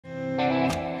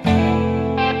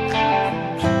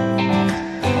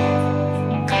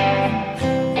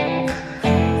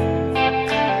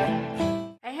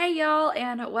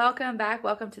welcome back.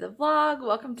 Welcome to the vlog.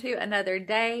 Welcome to another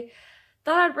day.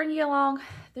 Thought I'd bring you along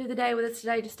through the day with us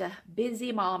today. Just a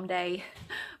busy mom day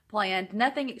planned.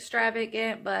 Nothing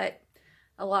extravagant, but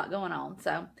a lot going on.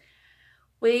 So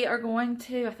we are going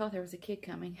to, I thought there was a kid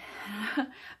coming. I'm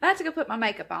about to go put my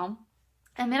makeup on.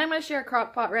 And then I'm going to share a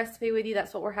crock pot recipe with you.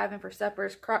 That's what we're having for supper,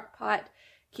 is crock pot,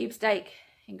 cube steak,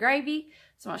 and gravy.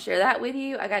 So I'm going to share that with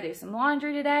you. I got to do some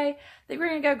laundry today. I think we're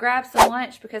going to go grab some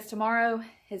lunch because tomorrow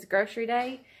is grocery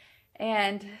day.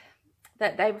 And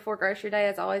that day before grocery day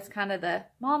is always kind of the,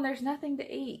 Mom, there's nothing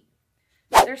to eat.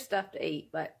 There's stuff to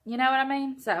eat, but you know what I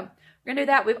mean? So we're going to do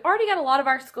that. We've already got a lot of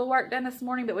our schoolwork done this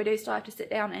morning, but we do still have to sit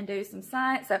down and do some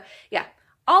science. So yeah,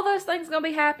 all those things are going to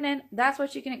be happening. That's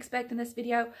what you can expect in this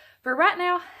video. For right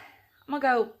now, I'm going to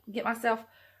go get myself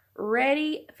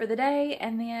ready for the day,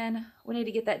 and then we need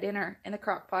to get that dinner in the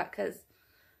crock pot because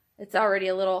it's already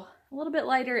a little bit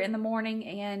later in the morning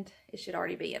and it should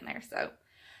already be in there. So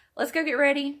let's go get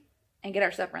ready and get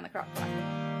our supper in the crock pot.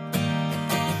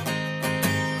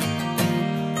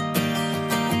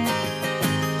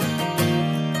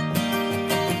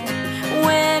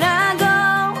 When I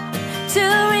go to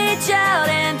reach out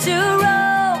and to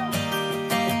roam,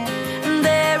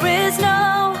 there is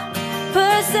no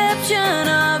perception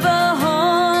of a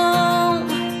home.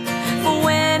 For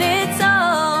when it's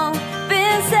all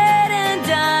been said and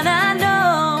done, I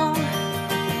know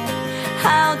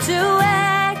how to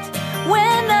act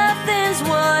when nothing's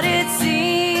what it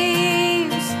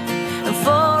seems. For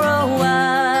a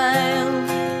while,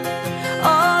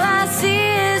 all I see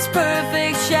is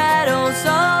perfect shadows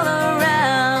all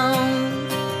around.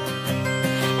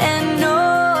 And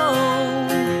no,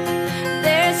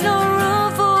 there's no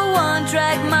room for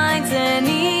one-track minds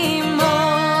anymore.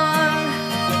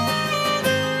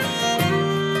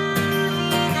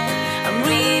 I'm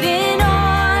reading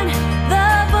on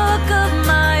the book of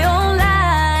my own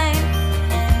life,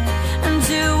 and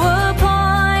to a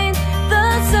point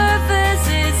the surface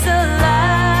is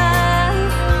alive.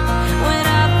 When I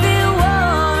feel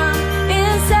warm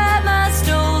inside my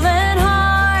stolen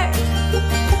heart,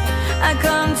 I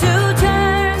come to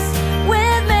terms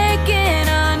with making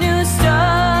a new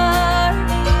start.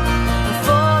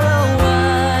 For a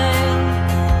while,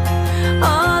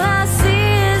 all I see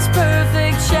is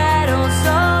perfect shadows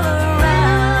all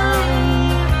around.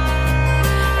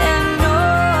 And no,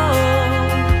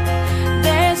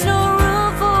 there's no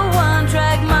room for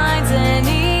one-track minds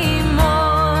anymore.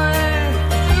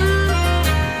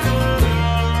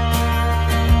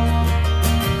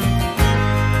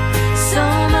 So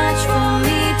much for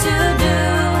me to do,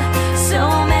 so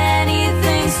many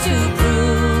things to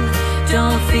prove.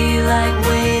 Don't feel like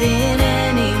waiting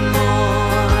anymore.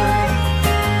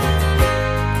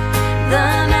 The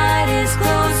night is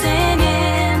closing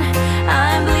in,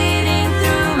 I'm bleeding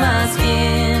through my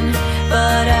skin,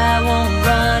 but I won't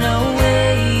run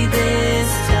away this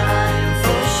time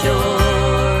for sure.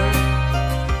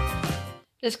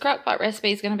 This crock pot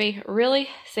recipe is going to be really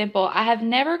simple. I have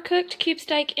never cooked cube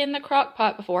steak in the crock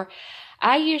pot before.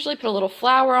 I usually put a little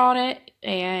flour on it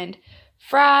and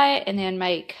fry it and then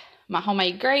make my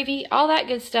homemade gravy, all that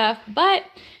good stuff. But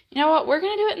you know what? We're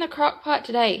going to do it in the crock pot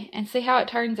today and see how it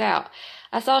turns out.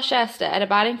 I saw Shasta at a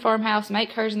biting farmhouse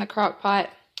make hers in the crock pot,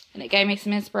 and it gave me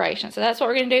some inspiration. So that's what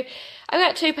we're going to do. I've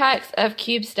got 2 packs of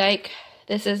cube steak.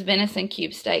 This is venison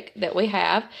cube steak that we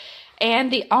have.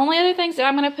 And the only other things that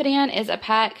I'm going to put in is a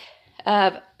pack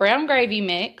of brown gravy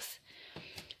mix,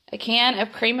 a can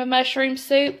of cream of mushroom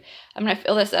soup. I'm going to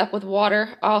fill this up with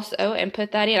water also and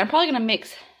put that in. I'm probably going to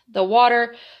mix the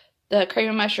water, the cream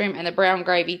of mushroom, and the brown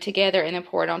gravy together and then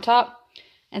pour it on top,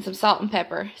 and some salt and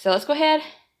pepper. So let's go ahead,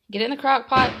 get it in the crock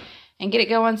pot, and get it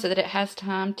going so that it has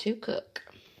time to cook.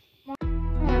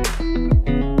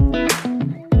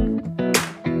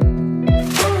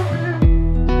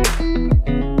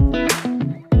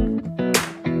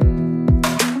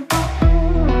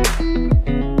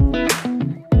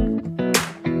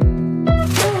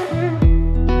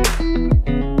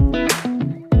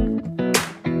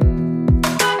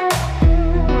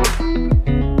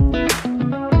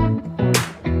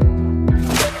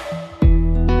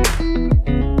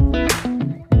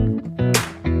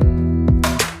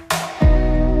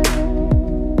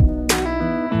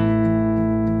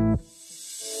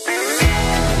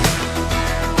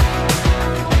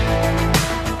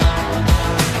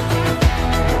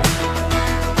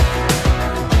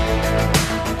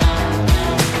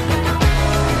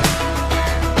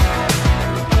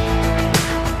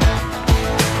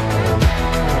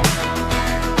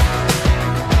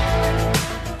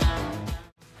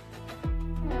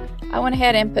 I went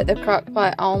ahead and put the crock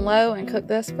pot on low and cooked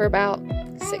this for about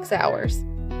 6 hours.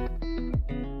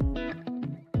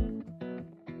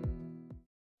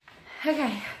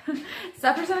 Okay,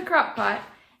 supper's in a crock pot.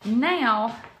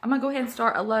 Now, I'm gonna go ahead and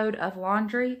start a load of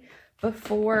laundry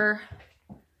before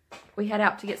we head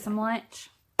out to get some lunch.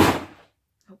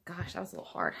 Oh gosh, that was a little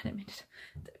hard. I didn't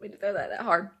mean to throw that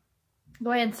hard.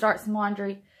 Go ahead and start some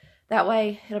laundry. That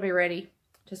way, it'll be ready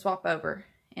to swap over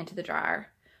into the dryer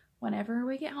whenever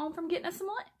we get home from getting us some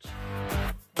lunch.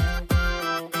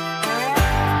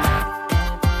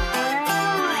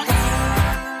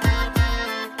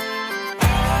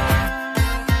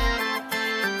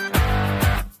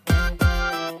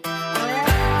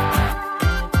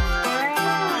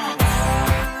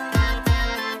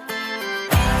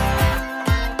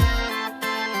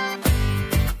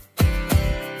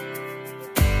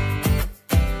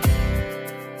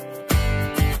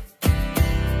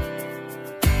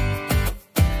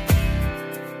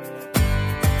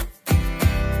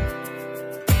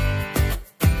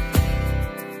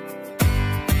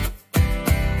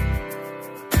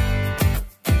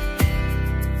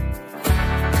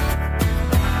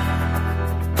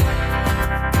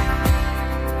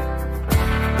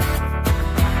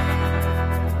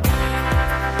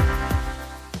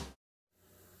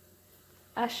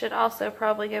 I should also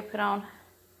probably go put on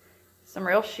some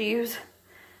real shoes.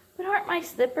 But aren't my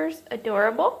slippers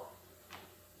adorable?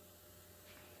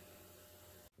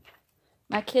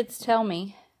 My kids tell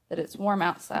me that it's warm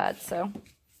outside, so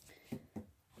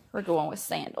we're going with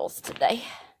sandals today.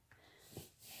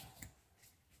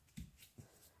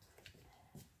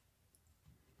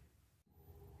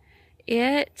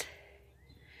 It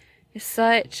is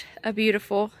such a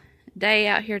beautiful day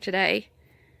out here today.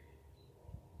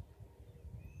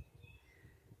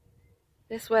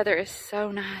 This weather is so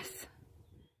nice.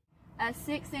 A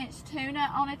 6-inch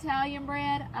tuna on Italian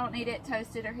bread. I don't need it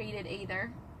toasted or heated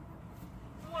either.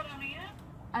 What on it?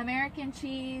 American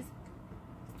cheese,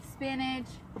 spinach,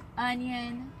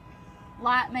 onion,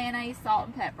 light mayonnaise, salt,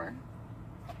 and pepper.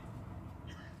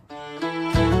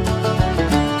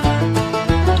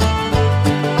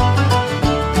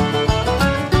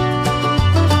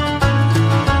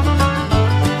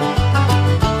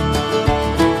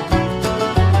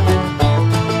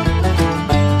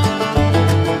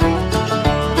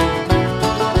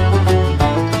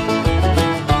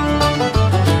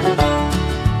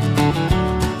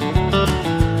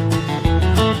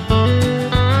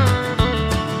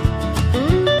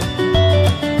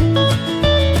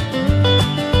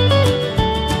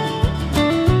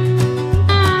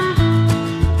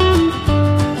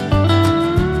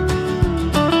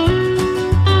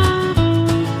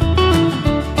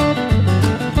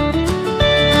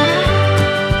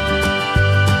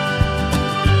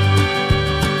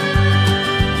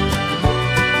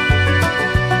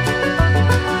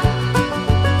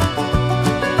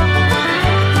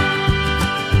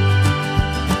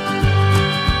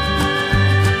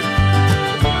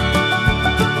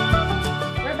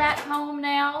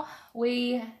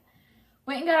 We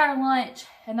went and got our lunch,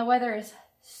 and the weather is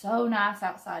so nice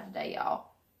outside today, y'all.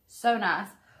 So nice.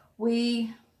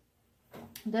 We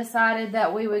decided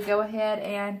that we would go ahead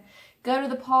and go to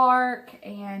the park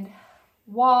and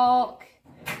walk,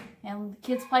 and the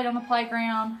kids played on the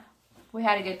playground. We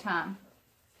had a good time.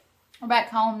 We're back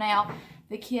home now.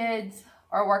 The kids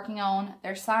are working on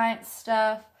their science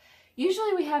stuff.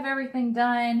 Usually we have everything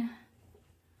done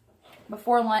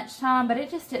before lunchtime, but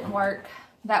it just didn't work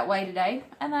that way today,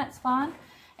 and that's fine.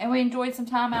 And we enjoyed some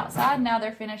time outside. Now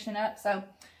they're finishing up, so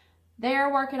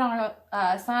they're working on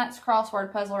a science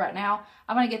crossword puzzle right now.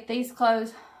 I'm going to get these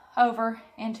clothes over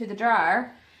into the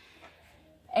dryer,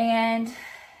 and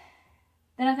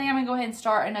then I think I'm going to go ahead and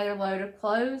start another load of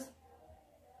clothes.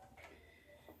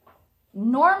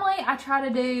 Normally I try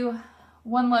to do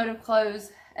one load of clothes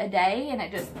a day, and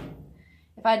it just,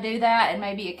 if I do that and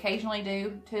maybe occasionally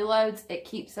do 2 loads, it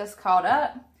keeps us caught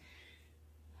up.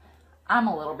 I'm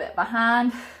a little bit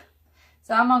behind,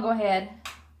 so I'm gonna go ahead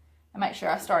and make sure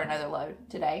I start another load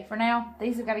today. For now,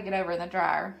 these have got to get over in the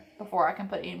dryer before I can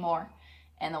put any more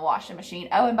in the washing machine.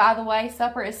 Oh, and by the way,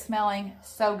 supper is smelling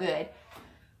so good.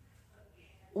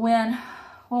 When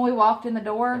we walked in the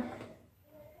door,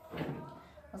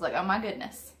 I was like, oh my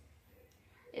goodness,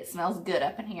 it smells good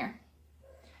up in here.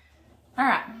 All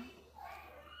right,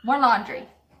 more laundry.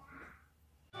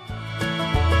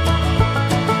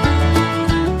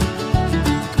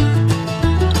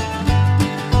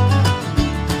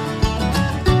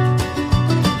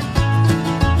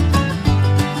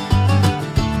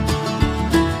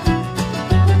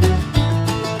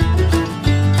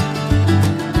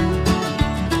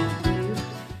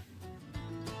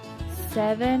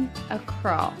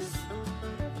 Across.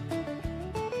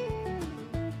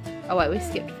 Oh wait, we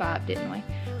skipped 5, didn't we?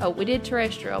 Oh, we did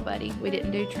terrestrial, buddy. We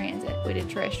didn't do transit. We did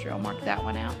terrestrial. Mark that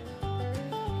one out.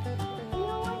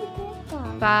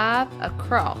 5,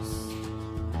 across.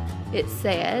 It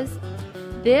says,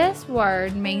 this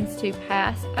word means to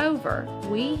pass over.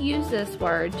 We use this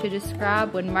word to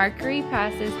describe when Mercury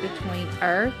passes between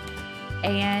Earth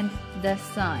and the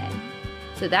Sun.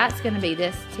 So that's going to be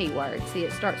this T word. See,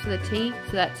 it starts with a T,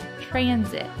 so that's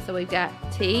transit. So we've got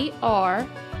T-R.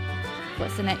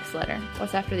 What's the next letter?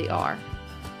 What's after the R?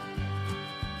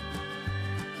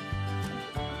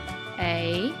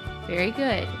 A. Very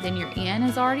good. Then your N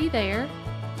is already there.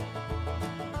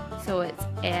 So it's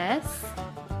S.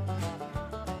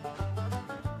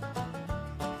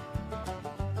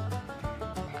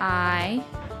 I.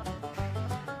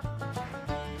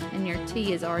 And your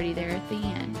T is already there at the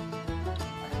end.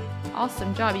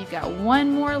 Awesome job. You've got one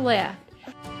more left.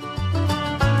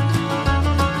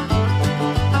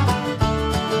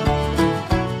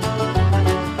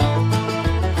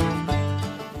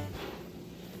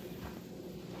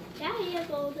 Daddy has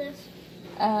all this.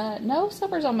 No,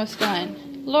 supper's almost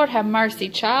done. Lord have mercy,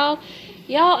 child.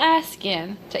 Y'all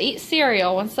asking to eat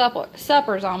cereal when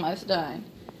supper's almost done.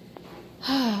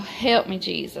 Oh, help me,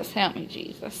 Jesus. Help me,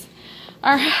 Jesus.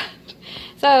 All right.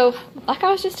 So, like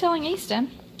I was just telling Easton,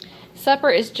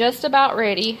 supper is just about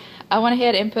ready. I went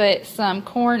ahead and put some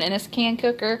corn in this can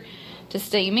cooker to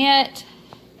steam it.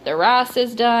 The rice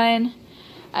is done.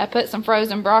 I put some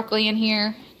frozen broccoli in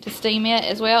here to steam it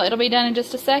as well. It'll be done in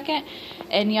just a second.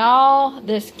 And y'all,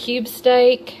 this cube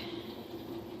steak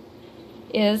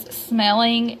is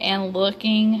smelling and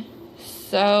looking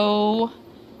so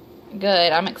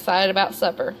good. I'm excited about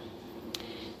supper.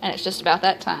 And it's just about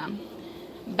that time.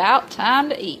 About time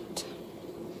to eat.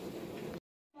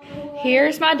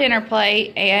 Here's my dinner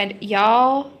plate, and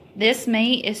y'all, this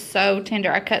meat is so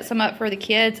tender. I cut some up for the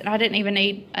kids, and I didn't even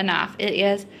need a knife. It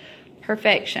is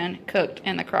perfection cooked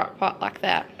in the crock pot like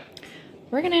that.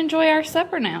 We're going to enjoy our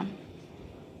supper now.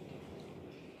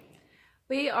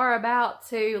 We are about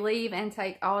to leave and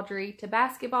take Audrey to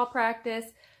basketball practice.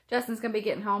 Justin's going to be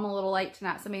getting home a little late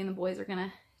tonight, so me and the boys are going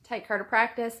to take her to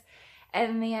practice.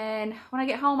 And then when I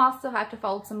get home, I'll still have to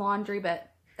fold some laundry,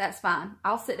 but that's fine.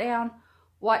 I'll sit down,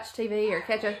 watch TV, or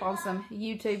catch up on some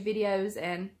YouTube videos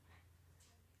and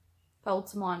fold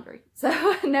some laundry.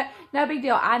 So no big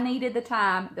deal. I needed the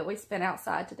time that we spent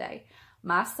outside today.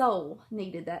 My soul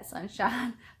needed that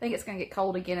sunshine. I think it's going to get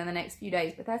cold again in the next few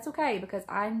days, but that's okay because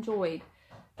I enjoyed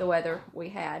the weather we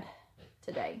had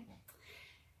today.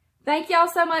 Thank y'all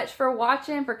so much for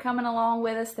watching, for coming along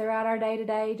with us throughout our day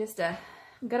today. Just a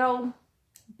good old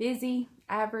busy,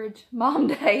 average mom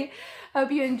day.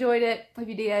 Hope you enjoyed it. If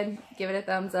you did, give it a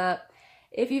thumbs up.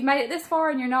 If you've made it this far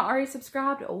and you're not already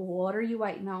subscribed, what are you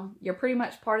waiting on? You're pretty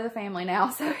much part of the family now,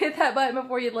 so hit that button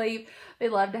before you leave. We'd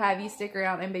love to have you stick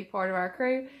around and be part of our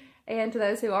crew. And to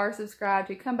those who are subscribed,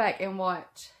 who come back and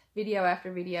watch video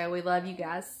after video, we love you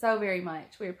guys so very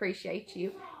much. We appreciate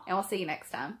you, and we'll see you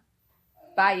next time.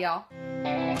 Bye, y'all.